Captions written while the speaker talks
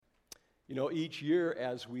You know, each year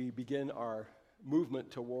as we begin our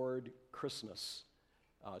movement toward Christmas,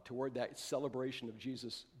 toward that celebration of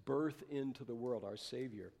Jesus' birth into the world, our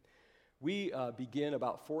Savior, we begin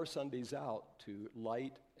about 4 Sundays out to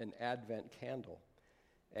light an Advent candle.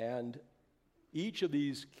 And each of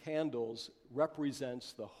these candles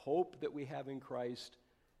represents the hope that we have in Christ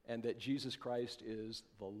and that Jesus Christ is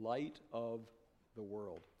the light of the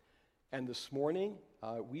world. And this morning,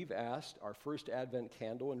 we've asked our first Advent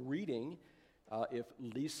candle and reading if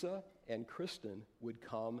Lisa and Kristen would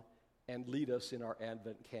come and lead us in our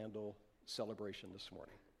Advent candle celebration this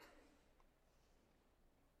morning.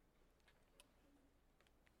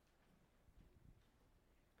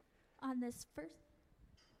 On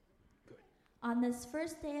this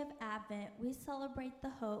first day of Advent, we celebrate the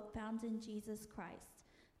hope found in Jesus Christ.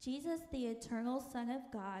 Jesus, the eternal Son of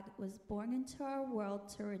God, was born into our world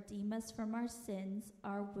to redeem us from our sins,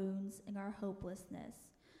 our wounds, and our hopelessness.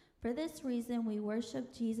 For this reason, we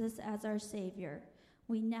worship Jesus as our Savior.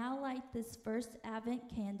 We now light this first Advent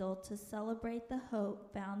candle to celebrate the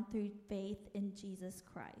hope found through faith in Jesus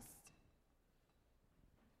Christ.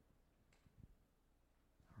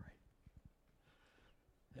 All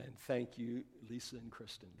right. And thank you, Lisa and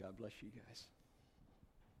Kristen. God bless you guys.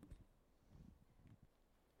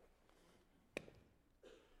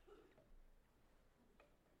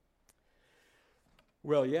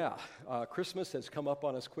 Well, yeah, Christmas has come up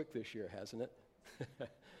on us quick this year, hasn't it?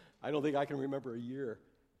 I don't think I can remember a year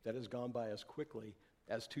that has gone by as quickly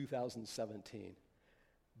as 2017.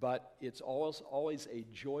 But it's always a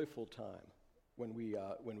joyful time when we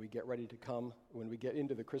get ready to come, when we get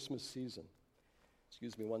into the Christmas season.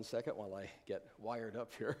 Excuse me 1 second while I get wired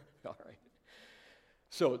up here. All right.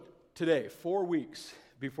 So today, 4 weeks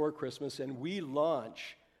before Christmas, and we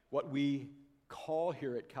launch what we call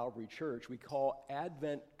here at Calvary Church, we call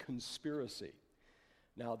Advent Conspiracy.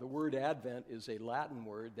 Now, the word Advent is a Latin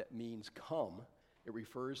word that means come. It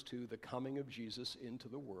refers to the coming of Jesus into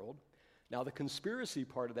the world. Now, the conspiracy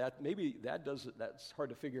part of that, maybe that's hard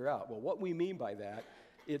to figure out. Well, what we mean by that,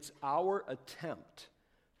 it's our attempt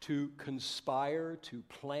to conspire, to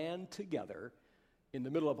plan together in the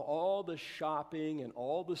middle of all the shopping and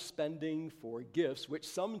all the spending for gifts, which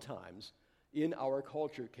sometimes in our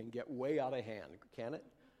culture can get way out of hand, can it?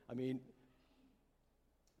 I mean,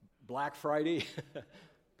 Black Friday,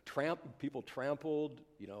 people trampled,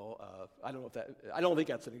 I don't think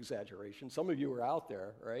that's an exaggeration. Some of you were out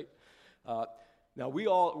there, right? Now, we're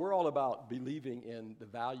all about believing in the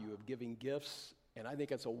value of giving gifts, and I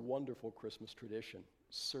think it's a wonderful Christmas tradition.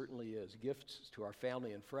 Certainly is. Gifts to our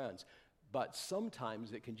family and friends. But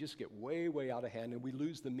sometimes it can just get way, way out of hand, and we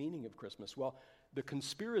lose the meaning of Christmas. Well, the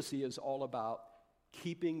conspiracy is all about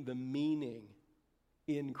keeping the meaning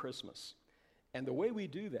in Christmas. And the way we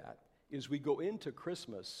do that is we go into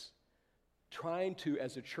Christmas trying to,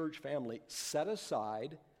 as a church family, set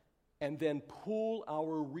aside and then pool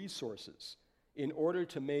our resources in order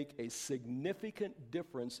to make a significant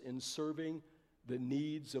difference in serving the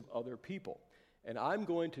needs of other people. And I'm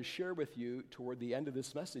going to share with you toward the end of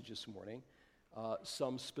this message this morning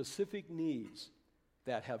some specific needs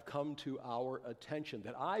that have come to our attention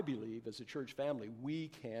that I believe as a church family we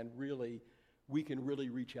can really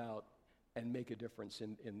reach out and make a difference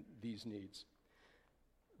in these needs.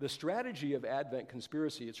 The strategy of Advent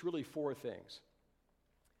Conspiracy, it's really 4 things.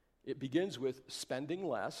 It begins with spending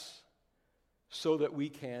less so that we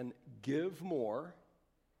can give more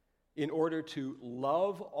in order to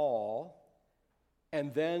love all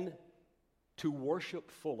and then to worship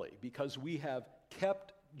fully because we have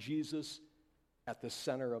kept Jesus at the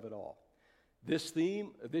center of it all. This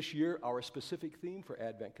year, our specific theme for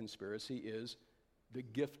Advent Conspiracy is the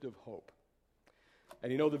gift of hope.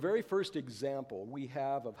 And the very first example we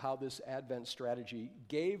have of how this Advent strategy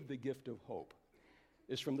gave the gift of hope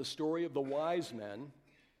is from the story of the wise men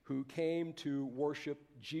who came to worship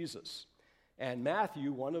Jesus. And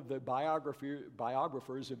Matthew, one of the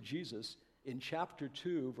biographers of Jesus, in chapter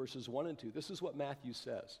 2, verses 1 and 2, this is what Matthew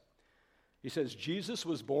says. He says, Jesus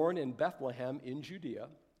was born in Bethlehem in Judea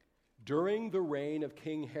during the reign of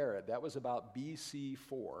King Herod. That was about BC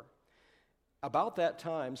 4. About that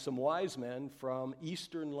time, some wise men from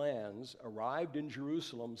eastern lands arrived in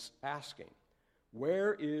Jerusalem asking,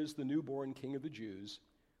 "Where is the newborn King of the Jews?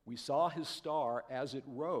 We saw his star as it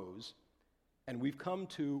rose, and we've come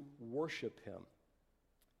to worship him."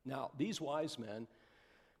 Now, these wise men,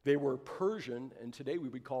 they were Persian, and today we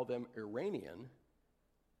would call them Iranian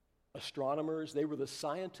astronomers. They were the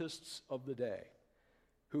scientists of the day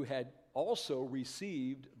who had also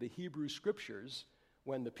received the Hebrew Scriptures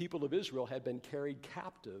when the people of Israel had been carried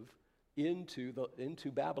captive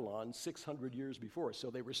into Babylon 600 years before. So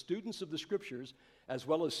they were students of the scriptures as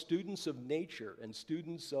well as students of nature and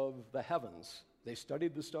students of the heavens. They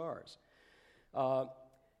studied the stars. And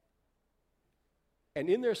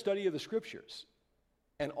in their study of the scriptures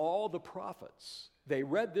and all the prophets, they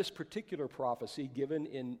read this particular prophecy given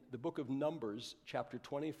in the book of Numbers, chapter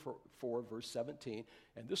 24, verse 17.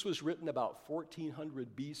 And this was written about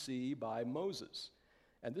 1400 BC by Moses.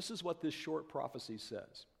 And this is what this short prophecy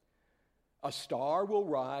says. A star will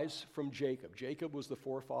rise from Jacob. Jacob was the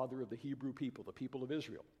forefather of the Hebrew people, the people of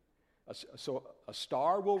Israel. So a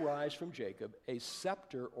star will rise from Jacob, a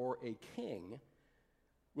scepter or a king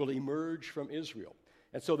will emerge from Israel.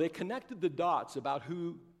 And so they connected the dots about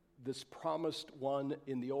who this promised one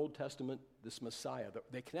in the Old Testament, this Messiah.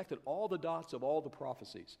 They connected all the dots of all the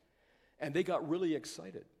prophecies. And they got really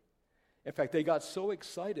excited. In fact, they got so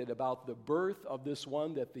excited about the birth of this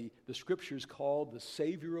one that the scriptures called the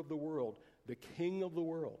Savior of the world, the King of the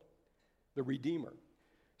world, the Redeemer.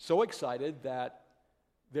 So excited that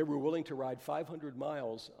they were willing to ride 500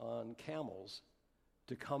 miles on camels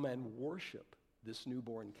to come and worship this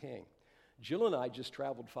newborn king. Jill and I just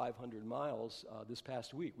traveled 500 miles this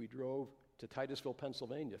past week. We drove to Titusville,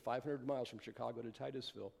 Pennsylvania, 500 miles from Chicago to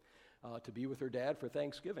Titusville to be with her dad for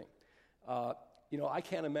Thanksgiving. I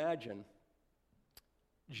can't imagine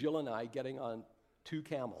Jill and I getting on 2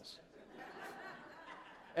 camels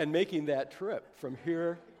and making that trip from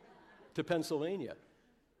here to Pennsylvania.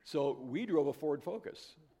 So we drove a Ford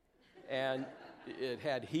Focus, and it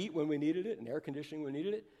had heat when we needed it and air conditioning when we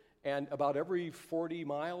needed it. And about every 40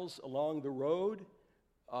 miles along the road,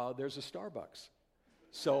 there's a Starbucks.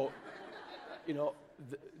 So,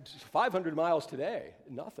 500 miles today,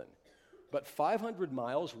 nothing. But 500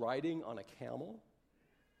 miles riding on a camel.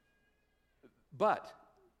 But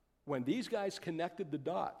when these guys connected the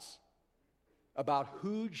dots about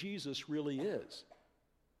who Jesus really is,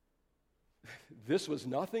 this was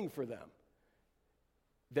nothing for them.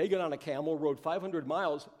 They got on a camel, rode 500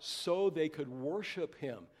 miles so they could worship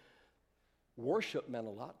him. Worship meant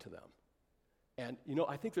a lot to them. And,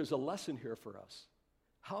 I think there's a lesson here for us.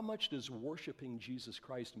 How much does worshiping Jesus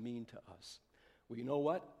Christ mean to us? Well, you know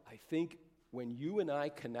what? I think when you and I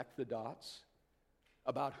connect the dots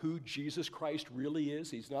about who Jesus Christ really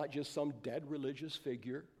is, he's not just some dead religious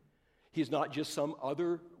figure. He's not just some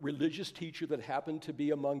other religious teacher that happened to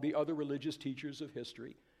be among the other religious teachers of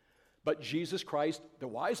history. But Jesus Christ, the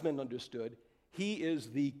wise men understood, he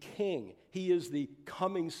is the King. He is the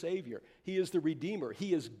coming Savior. He is the Redeemer.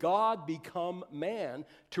 He is God become man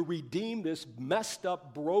to redeem this messed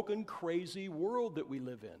up, broken, crazy world that we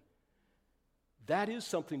live in. That is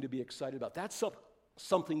something to be excited about. That's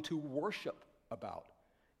something to worship about.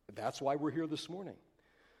 That's why we're here this morning.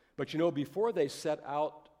 But before they set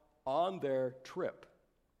out on their trip,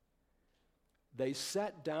 they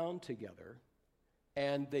sat down together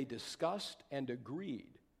and they discussed and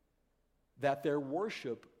agreed that their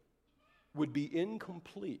worship would be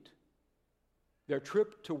incomplete. Their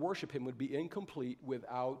trip to worship him would be incomplete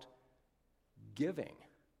without giving.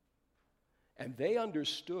 And they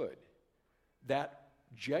understood that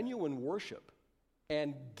genuine worship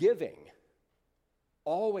and giving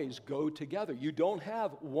always go together. You don't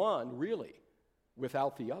have one, really,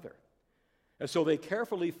 without the other. And so they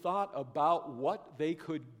carefully thought about what they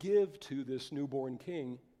could give to this newborn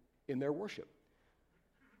king in their worship.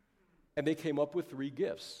 And they came up with 3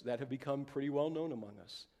 gifts that have become pretty well known among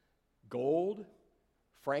us: gold,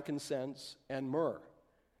 frankincense, and myrrh.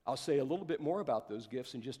 I'll say a little bit more about those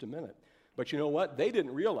gifts in just a minute. But you know what? They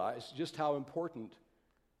didn't realize just how important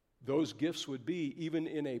those gifts would be, even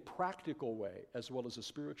in a practical way as well as a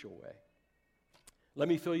spiritual way. Let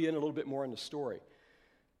me fill you in a little bit more on the story.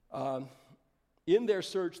 In their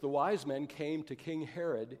search, the wise men came to King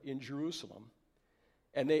Herod in Jerusalem,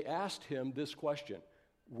 and they asked him this question: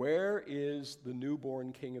 where is the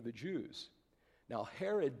newborn king of the Jews? Now,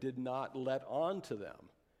 Herod did not let on to them,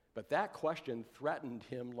 but that question threatened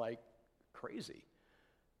him like crazy.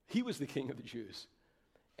 He was the king of the Jews.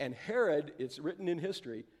 And Herod, it's written in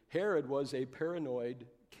history, Herod was a paranoid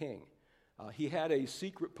king. He had a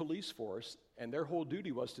secret police force, and their whole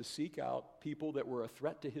duty was to seek out people that were a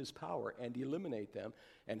threat to his power and eliminate them.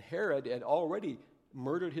 And Herod had already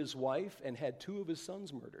murdered his wife and had 2 of his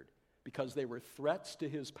sons murdered because they were threats to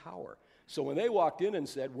his power. So when they walked in and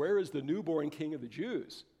said, "Where is the newborn king of the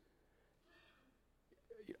Jews?"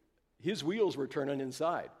 his wheels were turning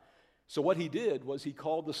inside. So what he did was he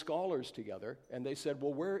called the scholars together, and they said,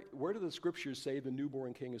 well, where do the scriptures say the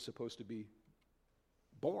newborn king is supposed to be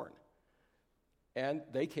born? And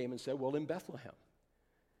they came and said, well, in Bethlehem.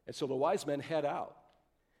 And so the wise men head out,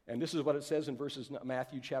 And this is what it says in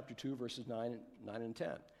Matthew chapter 2, verses 9 and 10.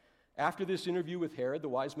 After this interview with Herod, the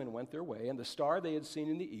wise men went their way, and the star they had seen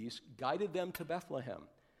in the east guided them to Bethlehem.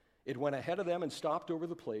 It went ahead of them and stopped over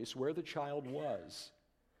the place where the child was.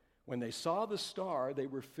 When they saw the star, they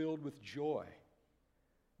were filled with joy.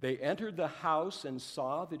 They entered the house and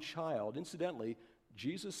saw the child. Incidentally,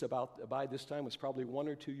 Jesus by this time was probably 1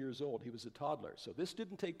 or 2 years old. He was a toddler. So this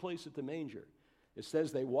didn't take place at the manger. It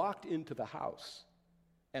says they walked into the house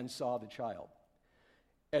and saw the child.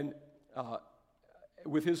 And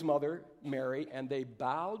with his mother, Mary, and they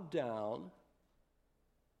bowed down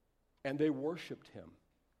and they worshiped him.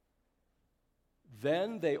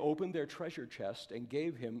 Then they opened their treasure chest and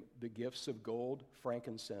gave him the gifts of gold,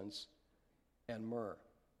 frankincense, and myrrh.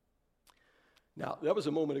 Now, that was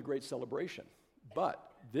a moment of great celebration. But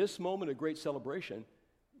this moment of great celebration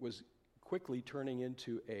was quickly turning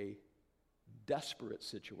into a desperate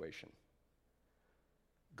situation.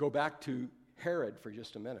 Go back to Herod for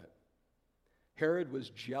just a minute. Herod was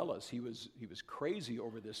jealous. He was crazy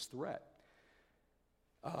over this threat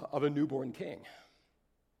of a newborn king.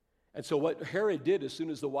 And so what Herod did as soon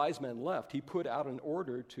as the wise men left, he put out an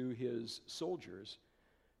order to his soldiers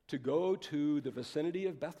to go to the vicinity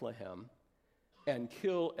of Bethlehem and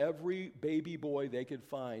kill every baby boy they could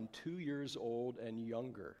find 2 years old and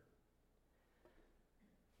younger,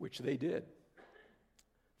 which they did.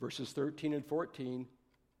 Verses 13 and 14,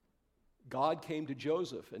 God came to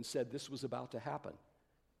Joseph and said this was about to happen.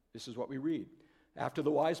 This is what we read. After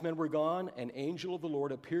the wise men were gone, an angel of the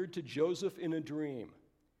Lord appeared to Joseph in a dream.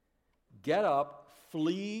 Get up,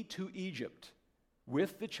 flee to Egypt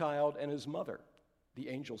with the child and his mother, the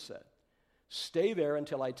angel said. Stay there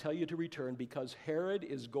until I tell you to return, because Herod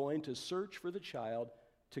is going to search for the child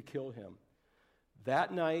to kill him.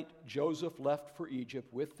 That night, Joseph left for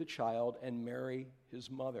Egypt with the child and Mary,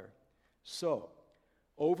 his mother. So,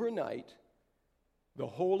 overnight, the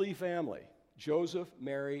Holy Family, Joseph,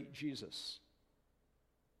 Mary, Jesus,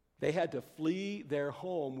 they had to flee their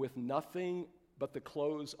home with nothing but the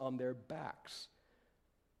clothes on their backs.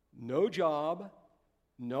 No job,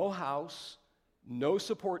 no house, no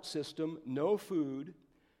support system, no food.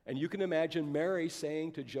 And you can imagine Mary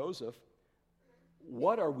saying to Joseph,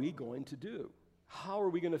 what are we going to do? How are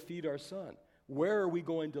we going to feed our son? Where are we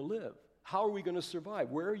going to live? How are we going to survive?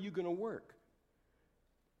 Where are you going to work?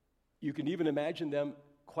 You can even imagine them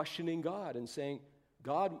questioning God and saying,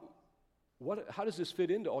 God, how does this fit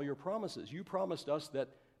into all your promises? You promised us that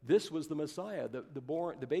this was the Messiah,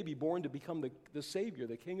 the baby born to become the Savior,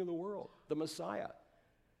 the King of the world, the Messiah.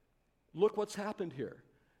 Look what's happened here.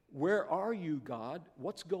 Where are you, God?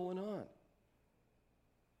 What's going on?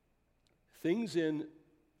 Things in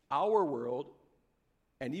our world,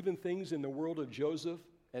 and even things in the world of Joseph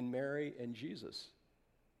and Mary and Jesus,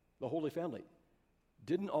 the Holy Family,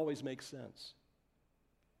 didn't always make sense.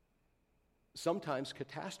 Sometimes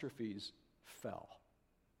catastrophes fell,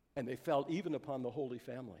 and they fell even upon the Holy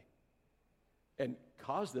Family and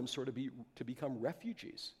caused them sort of to become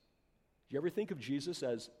refugees. Do you ever think of Jesus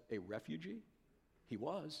as a refugee? He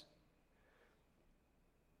was.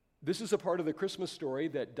 This is a part of the Christmas story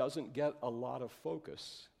that doesn't get a lot of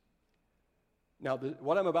focus. Now,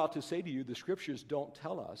 what I'm about to say to you, the scriptures don't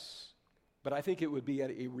tell us, but I think it would be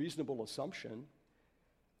a reasonable assumption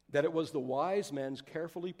that it was the wise men's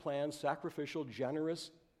carefully planned, sacrificial,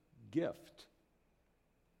 generous gift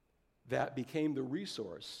that became the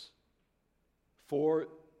resource for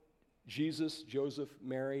Jesus, Joseph,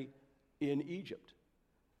 Mary in Egypt.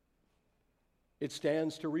 It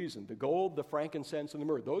stands to reason. The gold, the frankincense, and the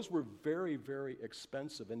myrrh, those were very, very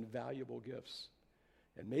expensive and valuable gifts.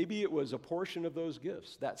 And maybe it was a portion of those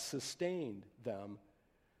gifts that sustained them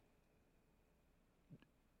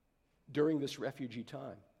during this refugee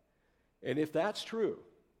time. And if that's true,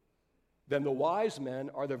 then the wise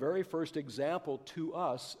men are the very first example to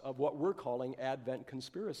us of what we're calling Advent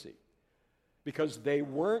conspiracy, because they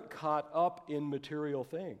weren't caught up in material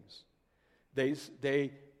things.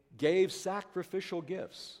 They gave sacrificial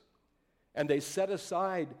gifts, and they set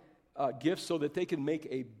aside gifts so that they can make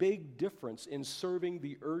a big difference in serving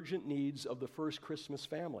the urgent needs of the first Christmas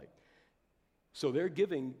family. So their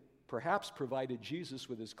giving perhaps provided Jesus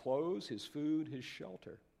with his clothes, his food, his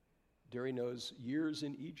shelter during those years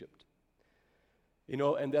in Egypt. You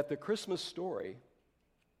know, and that the Christmas story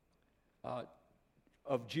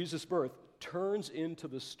of Jesus' birth turns into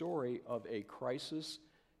the story of a crisis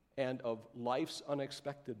and of life's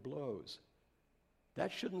unexpected blows.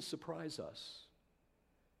 That shouldn't surprise us,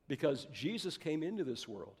 because Jesus came into this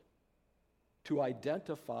world to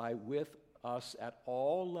identify with us at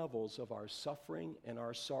all levels of our suffering and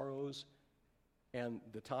our sorrows and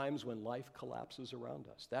the times when life collapses around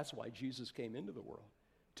us. That's why Jesus came into the world,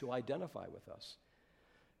 to identify with us.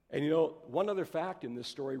 And one other fact in this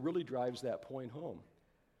story really drives that point home.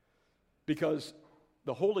 Because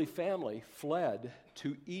the Holy Family fled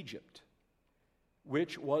to Egypt,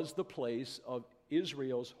 which was the place of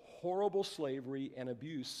Israel's horrible slavery and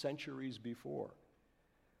abuse centuries before.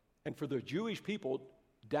 And for the Jewish people,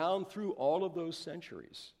 down through all of those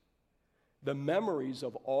centuries, the memories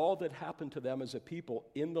of all that happened to them as a people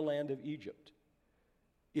in the land of Egypt,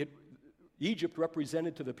 Egypt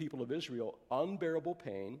represented to the people of Israel unbearable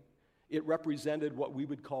pain. It represented what we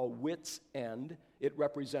would call wit's end. It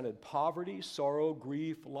represented poverty, sorrow,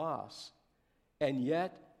 grief, loss. And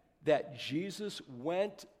yet, that Jesus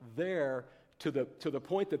went there to the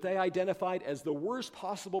point that they identified as the worst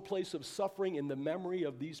possible place of suffering in the memory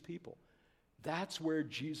of these people. That's where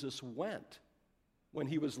Jesus went when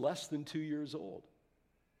he was less than 2 years old.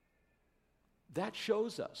 That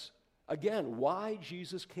shows us, again, why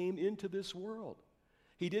Jesus came into this world.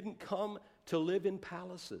 He didn't come to live in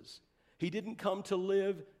palaces. He didn't come to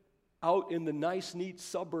live out in the nice, neat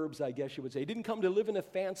suburbs, I guess you would say. He didn't come to live in a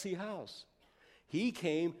fancy house. He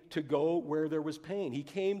came to go where there was pain. He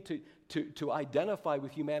came to identify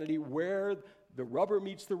with humanity where the rubber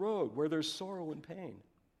meets the road, where there's sorrow and pain.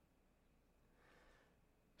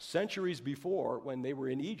 Centuries before, when they were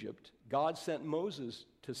in Egypt, God sent Moses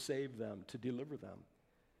to save them, to deliver them.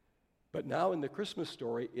 But now in the Christmas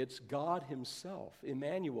story, it's God himself,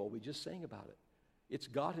 Emmanuel, we just sang about it. It's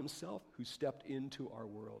God himself who stepped into our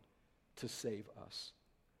world to save us.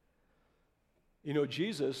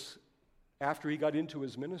 Jesus, after he got into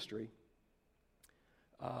his ministry,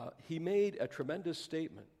 he made a tremendous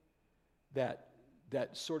statement that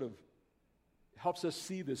sort of helps us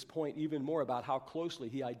see this point even more about how closely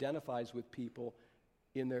he identifies with people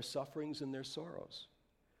in their sufferings and their sorrows.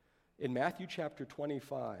 In Matthew chapter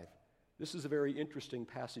 25, this is a very interesting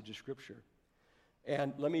passage of Scripture.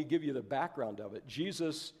 And let me give you the background of it.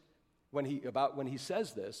 Jesus, when he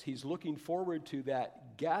says this, he's looking forward to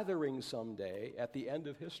that gathering someday at the end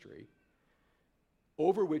of history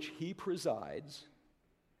over which he presides,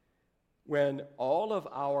 when all of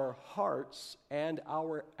our hearts and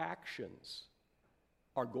our actions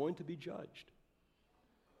are going to be judged.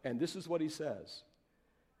 And this is what he says.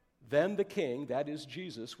 Then the king, that is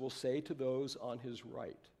Jesus, will say to those on his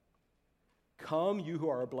right, "Come, you who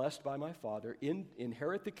are blessed by my Father,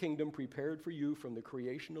 inherit the kingdom prepared for you from the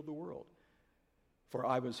creation of the world. For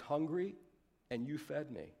I was hungry, and you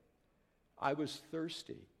fed me. I was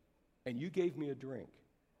thirsty, and you gave me a drink.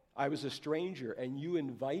 I was a stranger, and you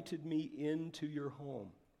invited me into your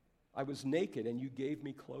home. I was naked, and you gave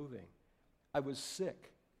me clothing. I was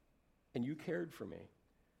sick, and you cared for me.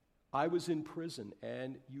 I was in prison,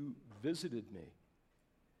 and you visited me."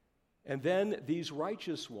 And then these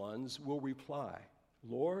righteous ones will reply,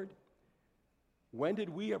 "Lord, when did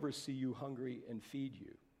we ever see you hungry and feed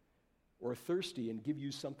you, or thirsty and give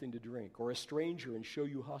you something to drink, or a stranger and show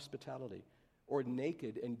you hospitality, or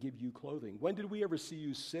naked and give you clothing? When did we ever see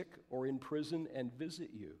you sick or in prison and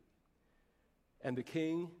visit you?" And the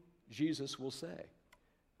King, Jesus, will say,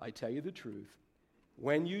 "I tell you the truth,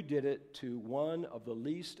 when you did it to one of the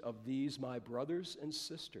least of these my brothers and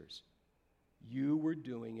sisters, you were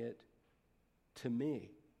doing it to me."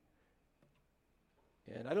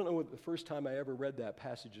 And I don't know what the first time I ever read that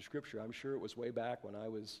passage of Scripture. I'm sure it was way back when I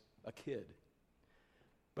was a kid.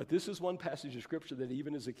 But this is one passage of Scripture that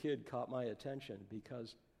even as a kid caught my attention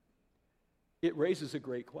because it raises a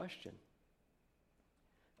great question.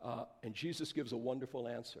 And Jesus gives a wonderful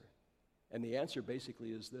answer. And the answer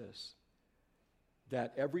basically is this,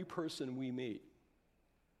 that every person we meet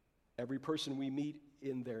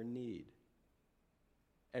in their need,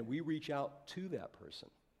 and we reach out to that person,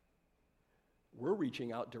 we're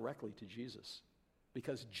reaching out directly to Jesus.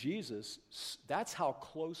 Because Jesus, that's how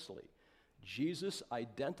closely Jesus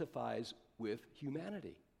identifies with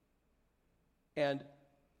humanity. And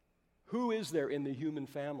who is there in the human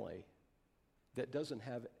family that doesn't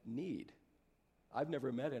have need? I've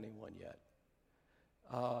never met anyone yet.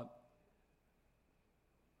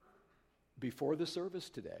 Before the service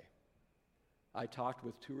today, I talked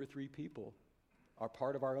with 2 or 3 people, are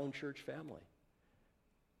part of our own church family,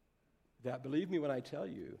 that, believe me when I tell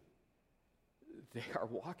you, they are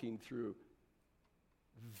walking through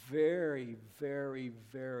very, very,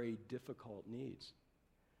 very difficult needs.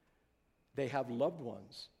 They have loved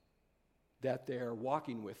ones that they're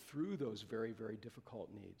walking with through those very, very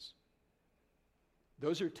difficult needs.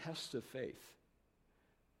 Those are tests of faith.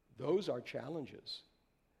 Those are challenges.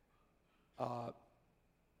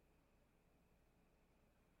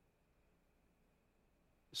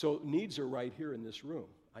 So needs are right here in this room.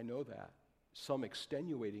 I know that. Some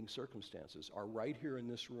extenuating circumstances are right here in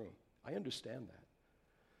this room. I understand that.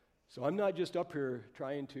 So I'm not just up here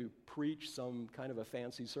trying to preach some kind of a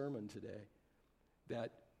fancy sermon today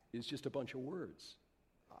that is just a bunch of words.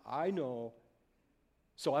 I know.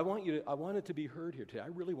 So I want it to be heard here today. I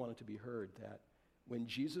really want it to be heard that when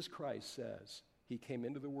Jesus Christ says he came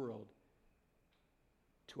into the world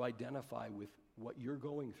to identify with what you're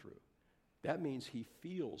going through, that means he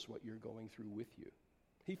feels what you're going through with you.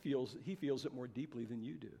 He feels it more deeply than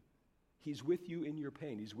you do. He's with you in your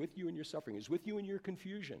pain. He's with you in your suffering. He's with you in your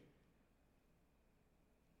confusion.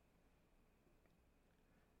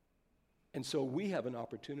 And so we have an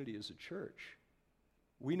opportunity as a church.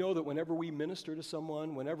 We know that whenever we minister to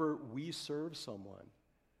someone, whenever we serve someone,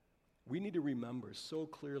 we need to remember so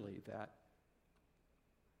clearly that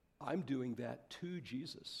I'm doing that to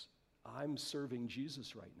Jesus. I'm serving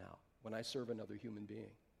Jesus right now when I serve another human being.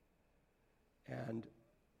 And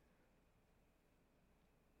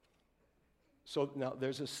so now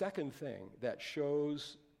there's a second thing that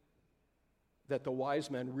shows that the wise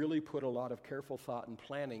men really put a lot of careful thought and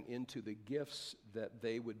planning into the gifts that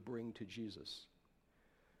they would bring to Jesus.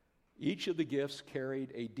 Each of the gifts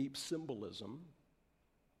carried a deep symbolism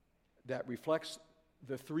that reflects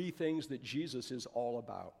the three things that Jesus is all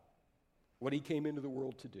about, what he came into the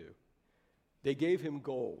world to do. They gave him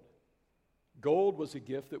gold. Gold was a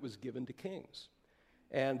gift that was given to kings.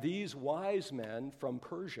 And these wise men from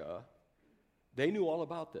Persia, they knew all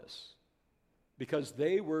about this because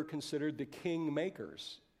they were considered the king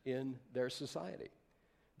makers in their society.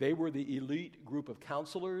 They were the elite group of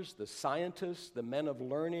counselors, the scientists, the men of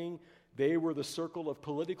learning. They were the circle of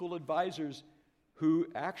political advisors who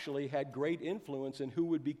actually had great influence in who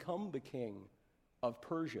would become the king of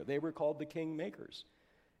Persia. They were called the king makers.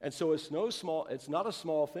 And so it's not a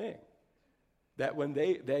small thing that when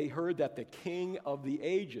they heard that the king of the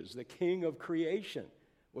ages, the king of creation,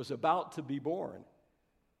 was about to be born,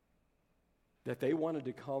 that they wanted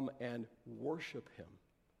to come and worship him.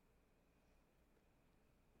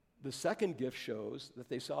 The second gift shows that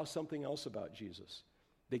they saw something else about Jesus.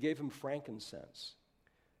 They gave him frankincense.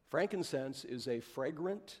 Frankincense is a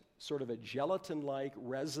fragrant, sort of a gelatin-like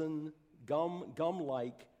resin,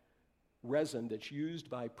 gum-like resin that's used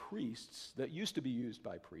by priests, that used to be used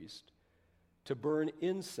by priests, to burn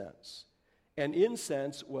incense. And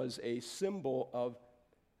incense was a symbol of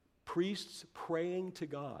priests praying to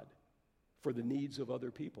God for the needs of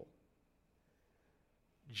other people.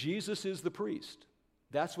 Jesus is the priest.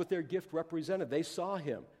 That's what their gift represented. They saw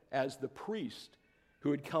him as the priest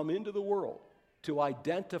who had come into the world to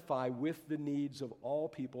identify with the needs of all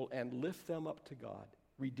people and lift them up to God,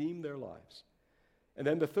 redeem their lives. And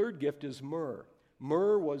then the third gift is myrrh.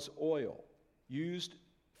 Myrrh was oil used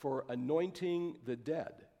for anointing the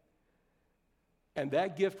dead. And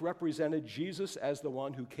that gift represented Jesus as the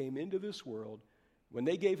one who came into this world. When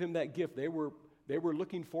they gave him that gift, they were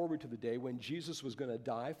looking forward to the day when Jesus was going to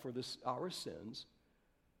die for our sins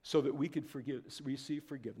so that we could receive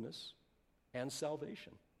forgiveness and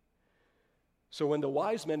salvation. So when the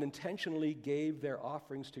wise men intentionally gave their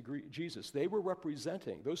offerings to Jesus, they were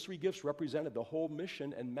representing, those three gifts represented the whole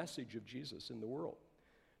mission and message of Jesus in the world.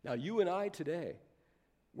 Now, you and I today,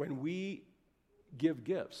 when we give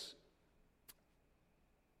gifts,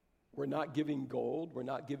 we're not giving gold, we're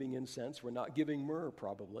not giving incense, we're not giving myrrh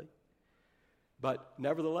probably. But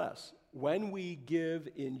nevertheless, when we give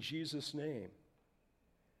in Jesus' name,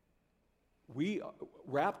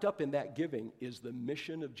 wrapped up in that giving is the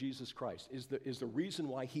mission of Jesus Christ, is the reason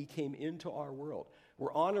why he came into our world.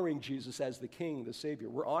 We're honoring Jesus as the King, the Savior.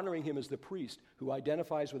 We're honoring him as the priest who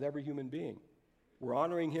identifies with every human being. We're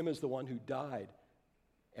honoring him as the one who died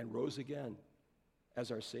and rose again as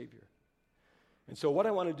our Savior. And so what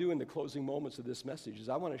I want to do in the closing moments of this message is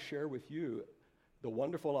I want to share with you the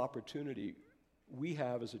wonderful opportunity we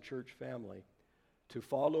have as a church family to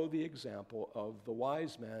follow the example of the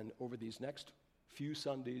wise men over these next few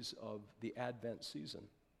Sundays of the Advent season.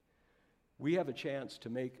 We have a chance to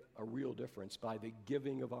make a real difference by the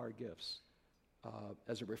giving of our gifts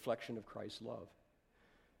as a reflection of Christ's love.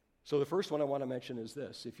 So the first one I want to mention is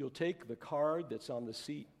this. If you'll take the card that's on the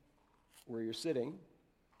seat where you're sitting,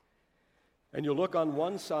 and you'll look on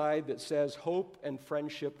one side that says Hope and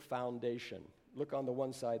Friendship Foundation. Look on the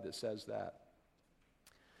one side that says that.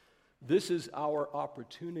 This is our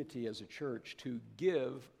opportunity as a church to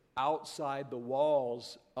give outside the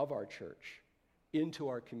walls of our church into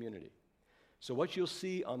our community. So what you'll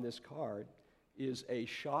see on this card is a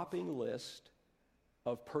shopping list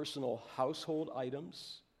of personal household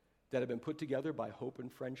items that have been put together by Hope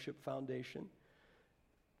and Friendship Foundation.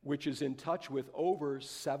 which is in touch with over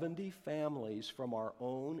 70 families from our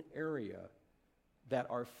own area that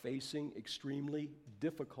are facing extremely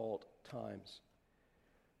difficult times.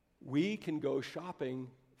 We can go shopping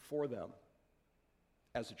for them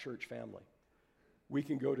as a church family. We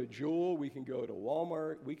can go to Jewel, we can go to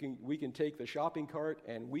Walmart, we can take the shopping cart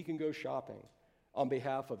and we can go shopping on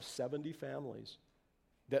behalf of 70 families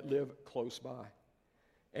that live close by.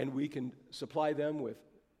 And we can supply them with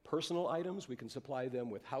personal items, we can supply them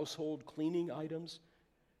with household cleaning items,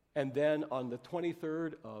 and then on the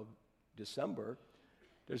 23rd of December,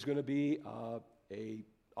 there's going to be a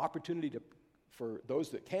opportunity for those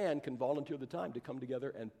that can volunteer the time to come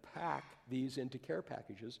together and pack these into care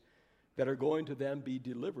packages that are going to then be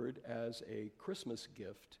delivered as a Christmas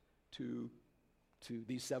gift to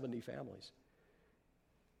these 70 families.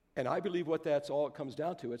 And I believe what that's all it comes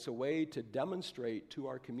down to. It's a way to demonstrate to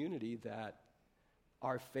our community that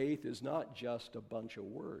our faith is not just a bunch of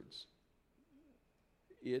words.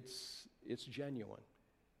 It's genuine.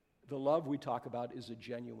 The love we talk about is a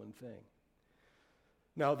genuine thing.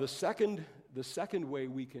 Now, the second way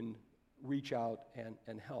we can reach out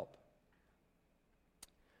and help.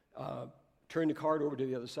 Turn the card over to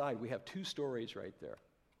the other side. We have two stories right there.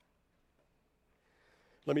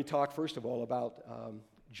 Let me talk first of all about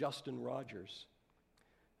Justin Rogers.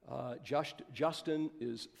 Justin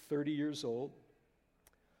is 30 years old,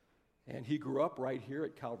 and he grew up right here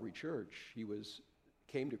at Calvary Church. He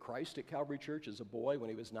came to Christ at Calvary Church as a boy when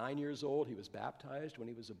he was 9 years old. He was baptized when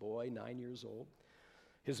he was a boy, 9 years old.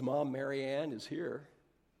 His mom, Mary Ann, is here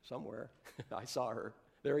somewhere. I saw her.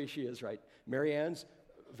 There she is, right? Mary Ann's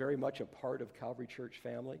very much a part of Calvary Church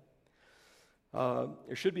family.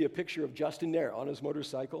 There should be a picture of Justin there on his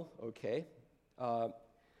motorcycle. Okay.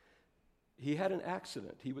 He had an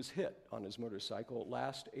accident. He was hit on his motorcycle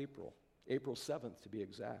last April 7th to be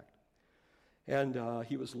exact. And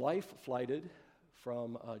he was life flighted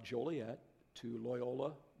from Joliet to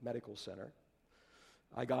Loyola Medical Center.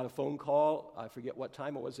 I got a phone call, I forget what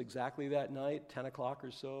time it was exactly that night, 10 o'clock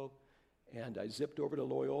or so, and I zipped over to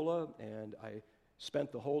Loyola, and I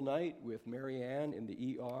spent the whole night with Mary Ann in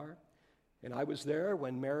the ER. And I was there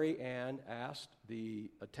when Mary Ann asked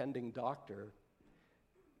the attending doctor,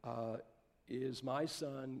 is my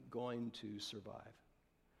son going to survive?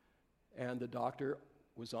 And the doctor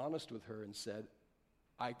was honest with her and said,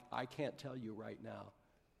 I can't tell you right now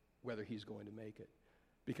whether he's going to make it,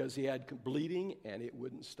 because he had bleeding and it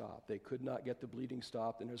wouldn't stop. They could not get the bleeding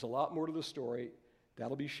stopped. And there's a lot more to the story.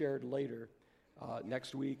 That'll be shared later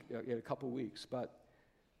next week, in a couple weeks. But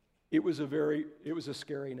it was a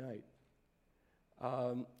scary night.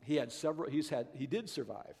 He did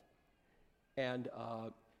survive. And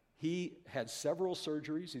he had several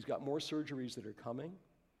surgeries. He's got more surgeries that are coming.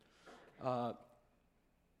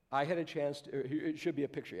 I had a chance it should be a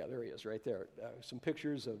picture. Yeah, there he is, right there. Some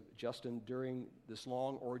pictures of Justin during this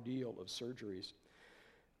long ordeal of surgeries.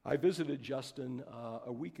 I visited Justin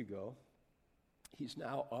a week ago. He's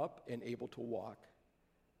now up and able to walk,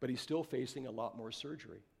 but he's still facing a lot more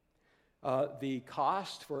surgery. The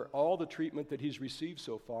cost for all the treatment that he's received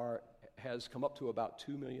so far has come up to about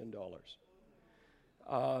 $2 million.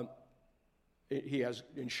 He has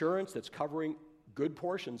insurance that's covering good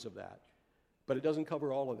portions of that, but it doesn't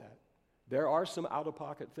cover all of that. There are some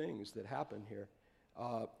out-of-pocket things that happen here,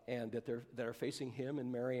 and that are facing him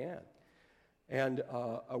and Mary Ann. And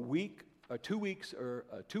 2 weeks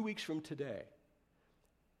from today,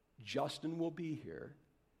 Justin will be here,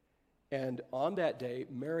 and on that day,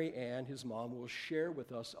 Mary Ann, his mom, will share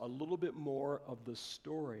with us a little bit more of the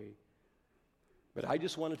story. But I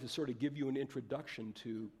just wanted to sort of give you an introduction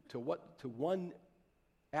to one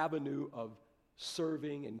avenue of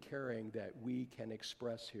serving and caring that we can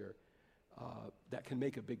express here that can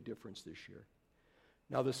make a big difference this year.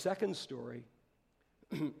 Now, the second story,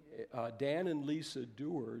 Dan and Lisa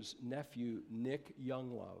Dewar's nephew, Nick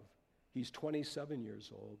Younglove. He's 27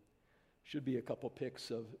 years old. Should be a couple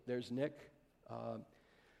pics of, there's Nick.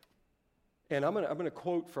 And I'm going to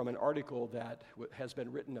quote from an article that has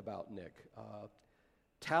been written about Nick.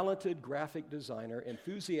 Talented graphic designer,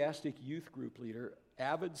 enthusiastic youth group leader,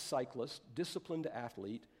 avid cyclist, disciplined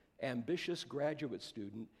athlete, ambitious graduate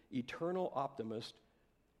student, eternal optimist,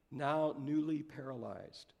 now newly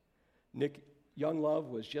paralyzed. Nick Younglove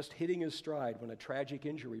was just hitting his stride when a tragic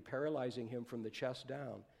injury paralyzing him from the chest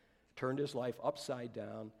down turned his life upside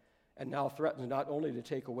down and now threatens not only to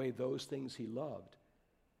take away those things he loved,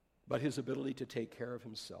 but his ability to take care of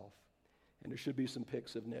himself. And there should be some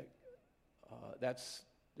pics of Nick.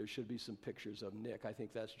 There should be some pictures of Nick. I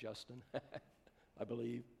think that's Justin, I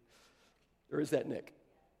believe. Or is that Nick?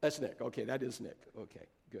 That's Nick. Okay, that is Nick. Okay,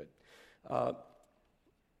 good.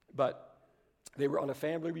 But they were on a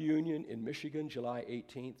family reunion in Michigan, July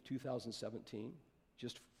 18th, 2017,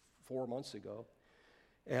 just 4 months ago.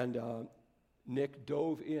 And Nick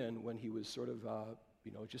dove in when he was sort of,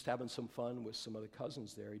 just having some fun with some of the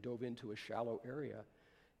cousins there. He dove into a shallow area,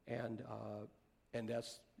 and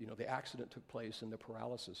that's, the accident took place and the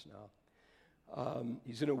paralysis now.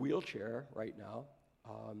 He's in a wheelchair right now.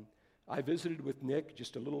 I visited with Nick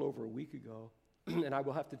just a little over a week ago, and I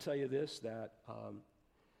will have to tell you this, that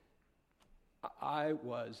I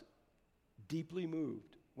was deeply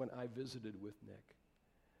moved when I visited with Nick.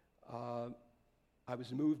 I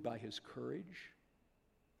was moved by his courage.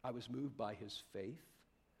 I was moved by his faith.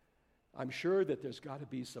 I'm sure that there's got to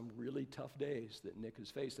be some really tough days that Nick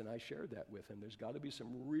has faced, and I shared that with him. There's got to be some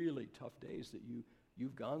really tough days that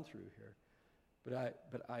you've gone through here.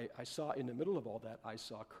 But I saw, in the middle of all that, I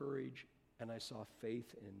saw courage and I saw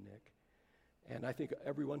faith in Nick. And I think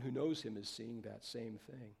everyone who knows him is seeing that same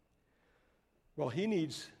thing. Well, he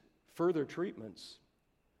needs further treatments,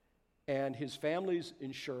 and his family's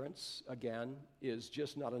insurance, again, is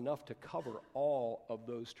just not enough to cover all of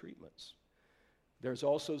those treatments. There's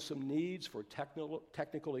also some needs for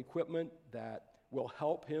technical equipment that will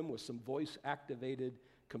help him with some voice-activated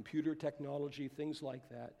computer technology, things like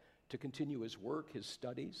that, to continue his work, his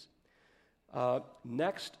studies.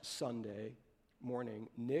 Next Sunday morning,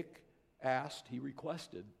 Nick he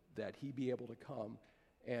requested that he be able to come,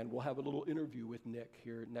 and we'll have a little interview with Nick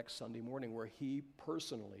here next Sunday morning where he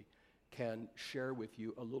personally can share with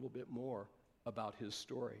you a little bit more about his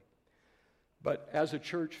story. But as a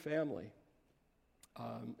church family,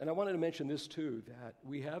 and I wanted to mention this too, that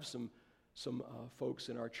we have some folks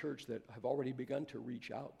in our church that have already begun to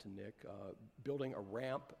reach out to Nick, building a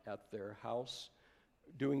ramp at their house,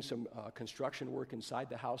 doing some construction work inside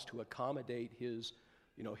the house to accommodate his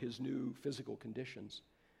new physical conditions.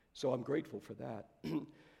 So I'm grateful for that.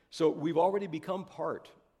 So we've already become part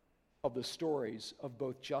of the stories of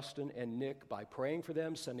both Justin and Nick by praying for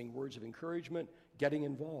them, sending words of encouragement, getting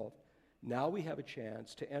involved. Now we have a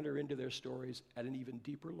chance to enter into their stories at an even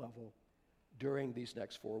deeper level during these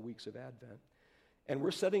next 4 weeks of Advent. And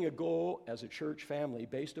we're setting a goal as a church family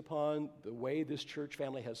based upon the way this church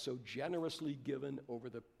family has so generously given over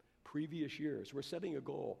the previous years. We're setting a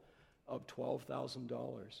goal of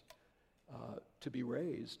 $12,000 to be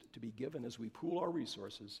raised, to be given as we pool our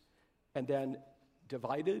resources, and then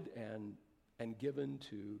divided and given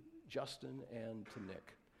to Justin and to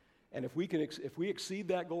Nick. And if we exceed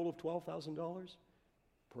that goal of $12,000,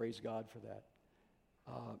 praise God for that.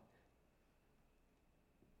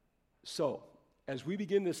 So, as we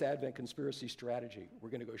begin this Advent conspiracy strategy, we're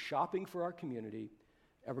going to go shopping for our community,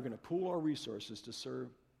 and we're going to pool our resources to serve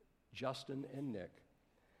Justin and Nick.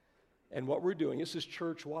 And what we're doing, this is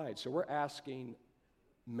church-wide, so we're asking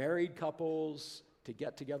married couples to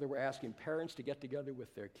get together. We're asking parents to get together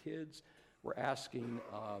with their kids. We're asking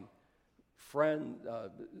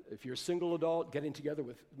if you're a single adult, getting together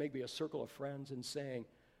with maybe a circle of friends and saying,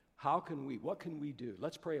 what can we do?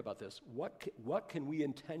 Let's pray about this. What can we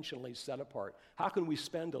intentionally set apart? How can we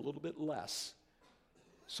spend a little bit less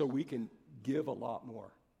so we can give a lot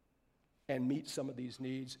more and meet some of these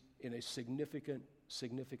needs in a significant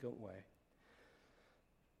way?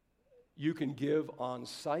 You can give on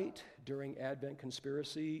site during Advent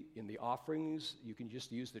Conspiracy in the offerings. You can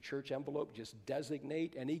just use the church envelope, just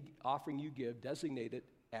designate any offering you give, designate it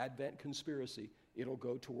Advent Conspiracy. It'll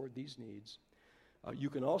go toward these needs.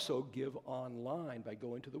 You can also give online by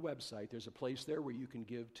going to the website. There's a place there where you can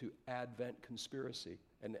give to Advent Conspiracy,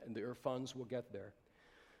 and their funds will get there.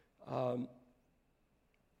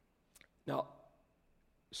 Now,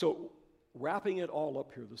 so wrapping it all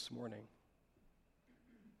up here this morning,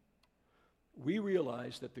 we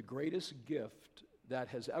realize that the greatest gift that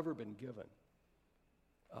has ever been given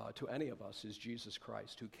to any of us is Jesus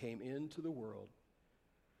Christ, who came into the world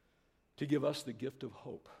to give us the gift of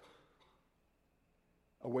hope,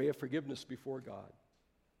 a way of forgiveness before God,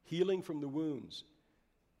 healing from the wounds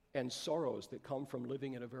and sorrows that come from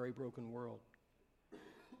living in a very broken world.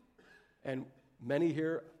 And many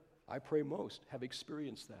here, I pray most, have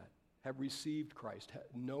experienced that, have received Christ,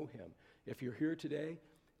 know him. If you're here today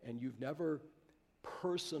and you've never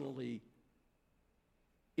personally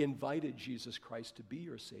invited Jesus Christ to be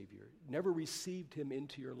your Savior, never received him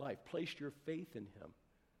into your life, placed your faith in him,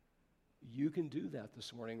 you can do that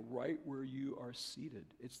this morning right where you are seated.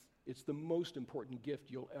 It's the most important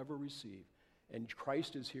gift you'll ever receive. And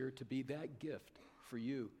Christ is here to be that gift for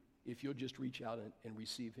you if you'll just reach out and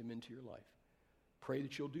receive him into your life. Pray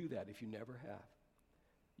that you'll do that if you never have.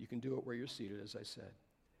 You can do it where you're seated, as I said.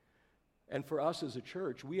 And for us as a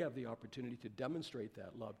church, we have the opportunity to demonstrate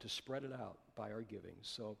that love, to spread it out by our giving.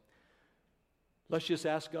 So let's just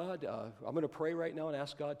ask God. I'm going to pray right now and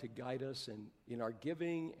ask God to guide us in our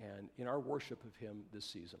giving and in our worship of him this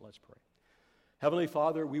season. Let's pray. Heavenly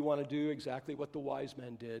Father, we want to do exactly what the wise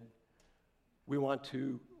men did. We want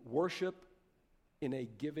to worship in a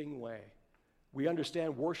giving way. We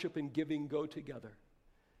understand worship and giving go together.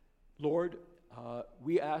 Lord,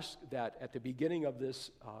 we ask that at the beginning of this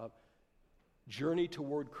journey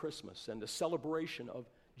toward Christmas and the celebration of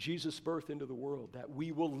Jesus' birth into the world, that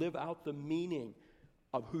we will live out the meaning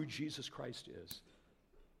of who Jesus Christ is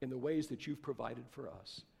in the ways that you've provided for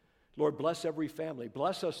us. Lord, bless every family.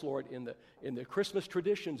 Bless us, Lord, in the Christmas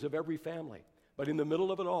traditions of every family. But in the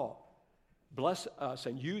middle of it all, bless us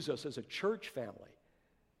and use us as a church family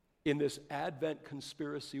in this Advent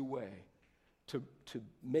conspiracy way to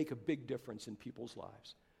make a big difference in people's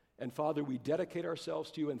lives. And Father, we dedicate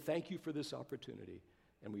ourselves to you and thank you for this opportunity.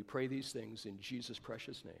 And we pray these things in Jesus'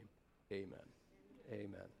 precious name. Amen.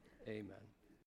 Amen. Amen.